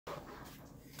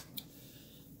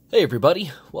Hey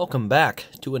everybody, welcome back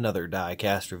to another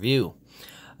Diecast review.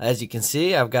 As you can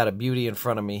see, I've got a beauty in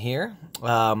front of me here.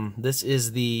 This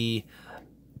is the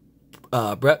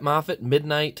Brett Moffitt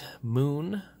Midnight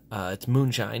Moon. It's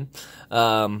Moonshine.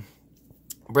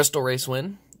 Bristol race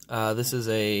win. This is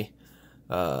a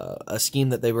scheme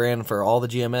that they ran for all the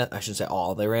GMS. I shouldn't say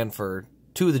all. They ran for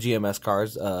two of the GMS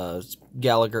cars.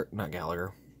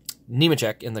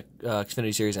 Nemechek in the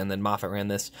Xfinity Series, and then Moffitt ran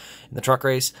this in the truck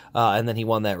race, and then he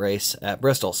won that race at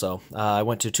Bristol. So I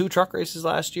went to two truck races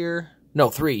last year. No,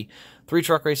 three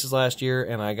truck races last year,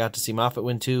 and I got to see Moffitt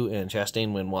win two and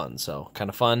Chastain win one. So kind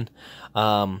of fun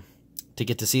to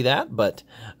get to see that. But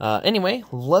anyway,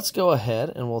 let's go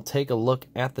ahead and we'll take a look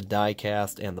at the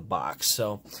diecast and the box.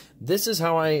 So this is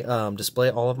how I display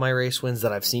all of my race wins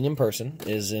that I've seen in person,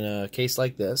 is in a case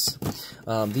like this.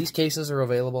 These cases are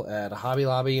available at Hobby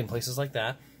Lobby and places like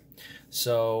that.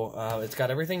 So it's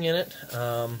got everything in it.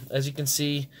 As you can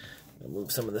see, I'll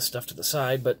move some of this stuff to the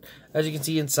side, but as you can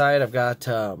see inside, I've got,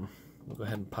 we'll go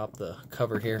ahead and pop the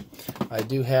cover here. I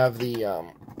do have the,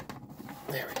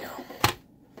 there we go.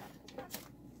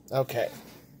 Okay,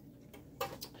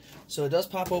 so it does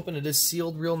pop open. It is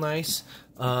sealed real nice.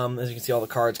 As you can see, all the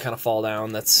cards kind of fall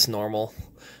down. That's normal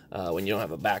when you don't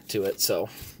have a back to it. So,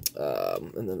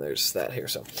 and then there's that here.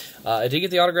 So, I did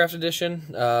get the autographed edition.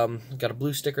 Got a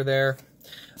blue sticker there.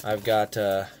 I've got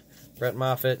Brett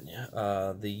Moffitt,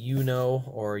 the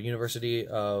or University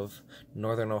of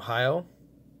Northern Ohio.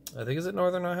 I think, is it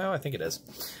Northern Ohio? I think it is.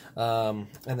 And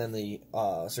then the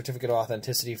certificate of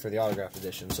authenticity for the autographed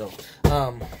edition. So,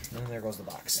 and there goes the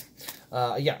box.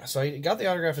 Yeah, so I got the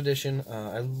autographed edition.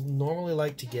 I normally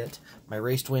like to get my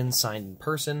raced wins signed in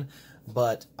person,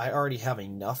 but I already have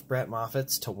enough Brett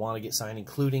Moffitt's to want to get signed,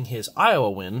 including his Iowa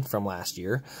win from last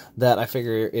year, that I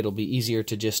figure it'll be easier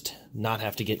to just not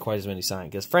have to get quite as many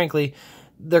signed. Because frankly,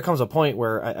 there comes a point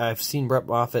where I've seen Brett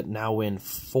Moffitt now win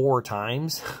 4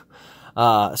 times.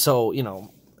 So, you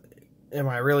know, am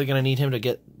I really going to need him to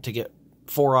get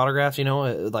 4 autographs? You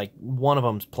know, like, one of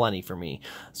them's plenty for me.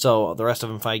 So the rest of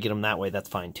them, if I get them that way, that's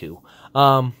fine too.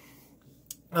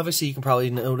 Obviously, you can probably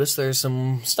notice there's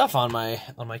some stuff on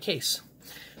my case.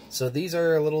 So these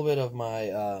are a little bit of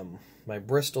my my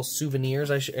Bristol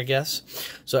souvenirs, I guess.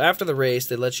 So after the race,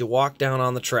 they let you walk down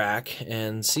on the track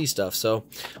and see stuff. So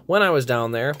when I was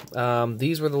down there,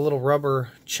 these were the little rubber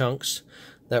chunks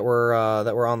that were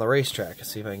on the racetrack.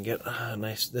 Let's see if I can get a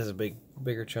nice. There's a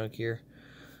bigger chunk here.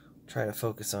 Try to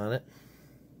focus on it.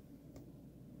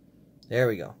 There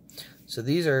we go. So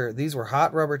these were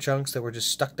hot rubber chunks that were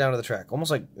just stuck down to the track,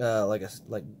 almost like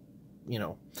you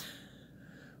know,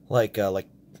 like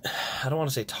I don't want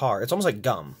to say tar. It's almost like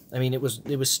gum. I mean, it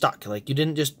was stuck. Like it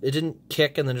didn't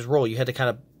kick and then just roll. You had to kind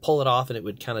of pull it off, and it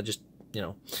would kind of just, you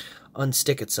know,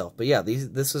 unstick itself. But yeah,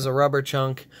 this is a rubber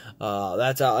chunk.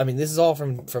 That's all. I mean, this is all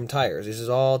from tires. This is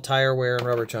all tire wear and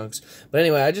rubber chunks. But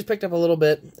anyway, I just picked up a little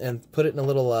bit and put it in a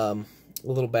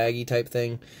little baggy type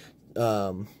thing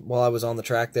while I was on the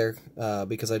track there,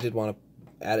 because I did want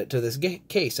to add it to this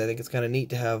case. I think it's kind of neat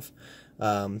to have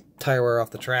tire wear off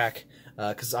the track,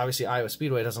 because obviously Iowa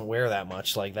Speedway doesn't wear that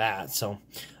much like that. So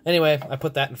anyway, I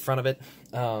put that in front of it.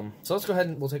 So let's go ahead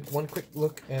and we'll take one quick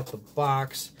look at the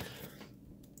box.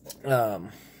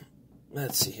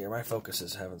 Let's see here. My focus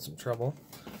is having some trouble.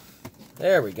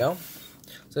 There we go.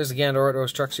 So there's the Gander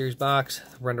Autos Truck Series box.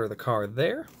 Render of the car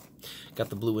there. Got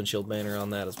the blue windshield banner on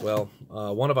that as well.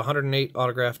 One of 108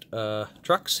 autographed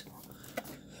trucks.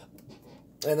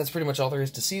 And that's pretty much all there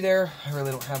is to see there. I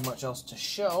really don't have much else to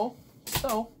show.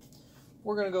 So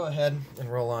we're going to go ahead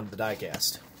and roll on to the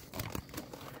diecast.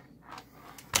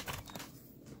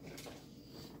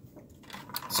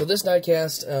 So this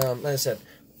diecast, like I said,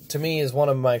 to me is one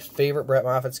of my favorite Brett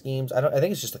Moffitt schemes. I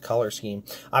think it's just the color scheme.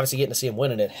 Obviously, getting to see him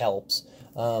winning it helps.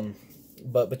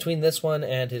 But between this one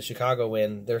and his Chicago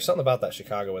win, there's something about that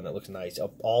Chicago win that looks nice. An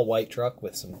all-white truck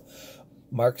with some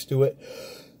marks to it.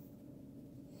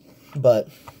 But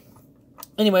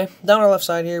anyway, down our left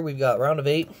side here, we've got round of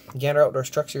 8, Gander Outdoors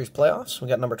Truck Series playoffs. We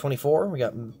got number 24. We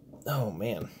got, oh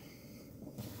man,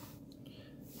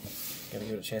 gotta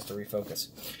give it a chance to refocus.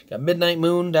 Got Midnight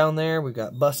Moon down there. We've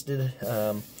got Busted.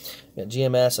 We got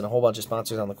GMS and a whole bunch of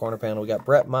sponsors on the corner panel. We got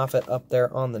Brett Moffitt up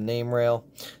there on the name rail.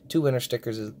 2 winner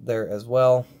stickers there as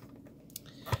well.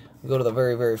 We go to the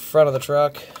very, very front of the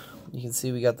truck. You can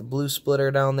see we got the blue splitter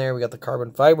down there. We got the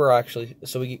carbon fiber, actually.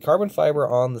 So we get carbon fiber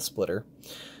on the splitter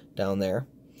down there.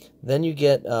 Then you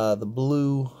get the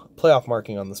blue playoff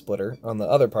marking on the splitter, on the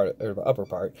other part, or the upper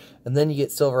part, and then you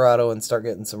get Silverado and start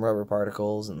getting some rubber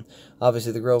particles, and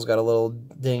obviously the grill's got a little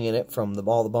ding in it from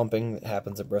all the bumping that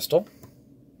happens at Bristol.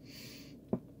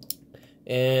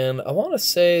 And I want to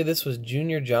say this was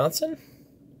Junior Johnson.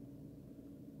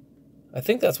 I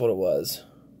think that's what it was.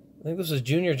 I think this was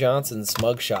Junior Johnson's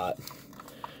mugshot.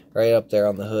 Right up there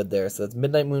on the hood there. So that's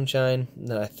Midnight Moonshine. And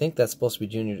then I think that's supposed to be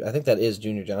Junior. I think that is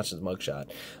Junior Johnson's mugshot.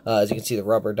 As you can see, the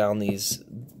rubber down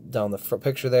the front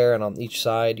picture there, and on each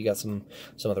side, you got some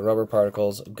of the rubber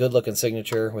particles. Good looking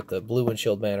signature with the blue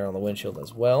windshield banner on the windshield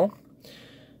as well.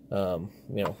 You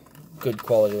know, good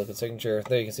quality looking signature.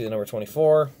 There you can see the number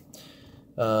 24.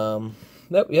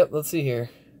 Yep. Let's see here.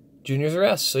 Junior's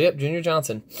arrest. So yep, Junior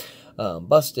Johnson.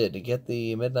 Busted to get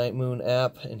the Midnight Moon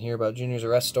app and hear about Junior's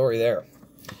arrest story there.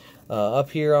 Up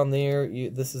here on there,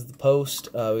 this is the post.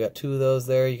 We got 2 of those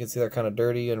there. You can see they're kind of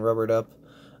dirty and rubbered up.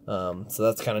 So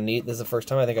that's kind of neat. This is the first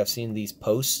time I think I've seen these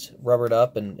posts rubbered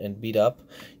up and beat up.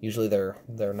 Usually they're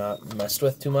not messed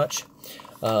with too much.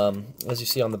 As you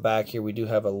see on the back here, we do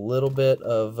have a little bit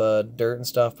of dirt and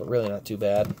stuff, but really not too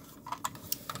bad.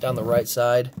 Down the right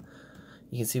side,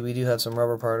 you can see we do have some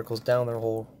rubber particles down the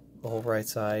whole right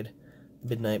side.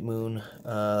 Midnight Moon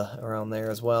around there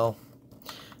as well.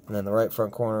 And then the right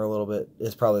front corner a little bit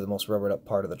is probably the most rubbered up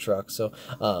part of the truck. So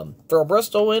for a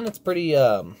Bristol win, it's pretty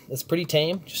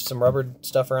tame. Just some rubbered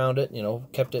stuff around it. You know,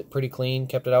 kept it pretty clean,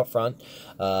 kept it out front.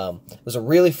 It was a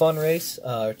really fun race.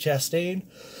 Chastain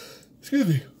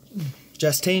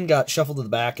got shuffled to the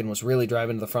back and was really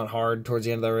driving to the front hard towards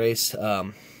the end of the race.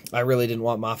 I really didn't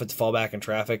want Moffitt to fall back in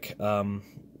traffic,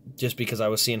 just because I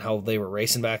was seeing how they were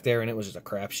racing back there, and it was just a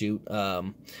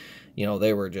crapshoot. You know,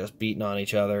 they were just beating on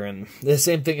each other, and the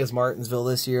same thing as Martinsville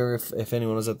this year. If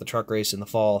anyone was at the truck race in the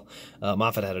fall,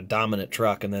 Moffitt had a dominant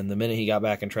truck, and then the minute he got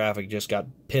back in traffic, just got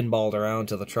pinballed around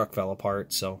till the truck fell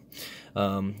apart. So,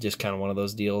 just kind of one of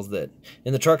those deals that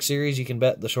in the truck series, you can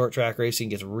bet the short track racing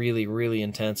gets really, really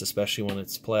intense, especially when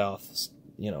it's playoffs.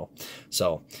 You know,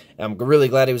 so I'm really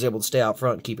glad he was able to stay out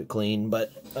front and keep it clean.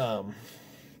 But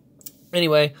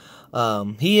anyway.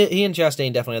 He and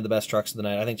Chastain definitely had the best trucks of the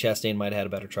night. I think Chastain might have had a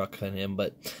better truck than him,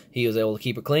 but he was able to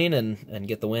keep it clean and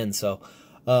get the win. So,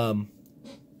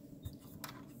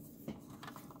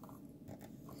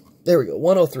 there we go.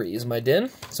 103 is my DIN.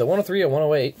 So 103 and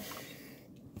 108.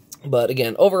 But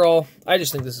again, overall, I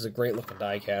just think this is a great looking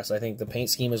diecast. I think the paint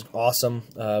scheme is awesome.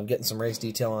 Getting some race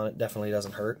detail on it definitely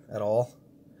doesn't hurt at all.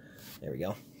 There we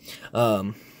go.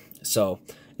 So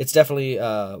it's definitely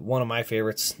one of my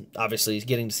favorites. Obviously,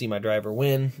 getting to see my driver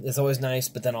win is always nice,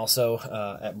 but then also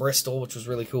at Bristol, which was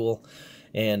really cool.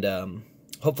 And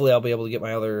hopefully I'll be able to get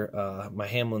my other, my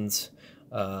Hamlin's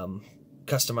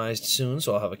customized soon,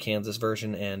 so I'll have a Kansas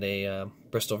version and a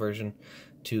Bristol version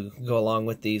to go along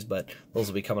with these, but those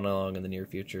will be coming along in the near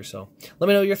future. So let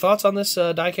me know your thoughts on this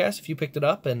diecast if you picked it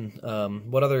up, and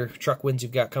what other truck wins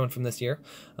you've got coming from this year.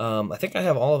 I think I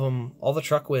have all of them, all the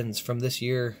truck wins from this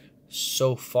year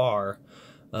so far.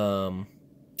 I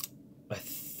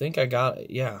think I got,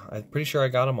 yeah, I'm pretty sure I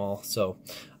got them all, so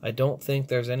I don't think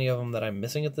there's any of them that I'm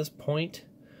missing at this point.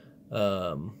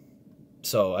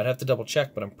 So I'd have to double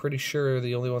check, but I'm pretty sure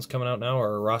the only ones coming out now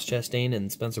are Ross Chastain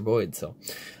and Spencer Boyd. So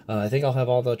I think I'll have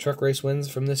all the truck race wins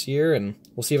from this year, and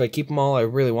we'll see if I keep them all. I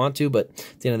really want to, but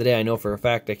at the end of the day, I know for a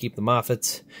fact I keep the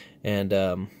Moffitts, and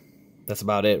that's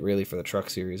about it really for the truck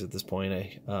series at this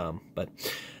point. But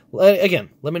again,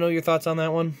 let me know your thoughts on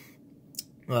that one.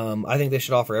 I think they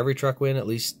should offer every truck win, at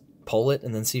least poll it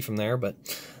and then see from there, but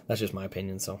that's just my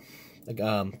opinion. So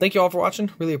thank you all for watching.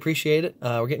 Really appreciate it.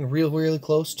 We're getting really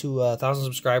close to 1,000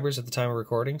 subscribers at the time of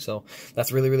recording, so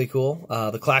that's really cool.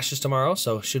 The Clash is tomorrow,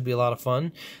 so it should be a lot of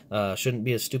fun. Shouldn't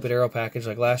be a stupid aero package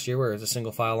like last year where it's a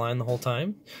single file line the whole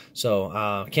time.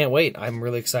 So can't wait. I'm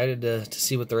really excited to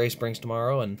see what the race brings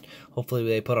tomorrow, and hopefully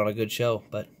they put on a good show.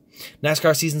 But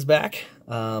NASCAR season's back.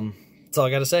 That's all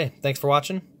I got to say. Thanks for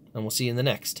watching, and we'll see you in the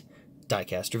next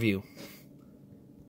Diecast review.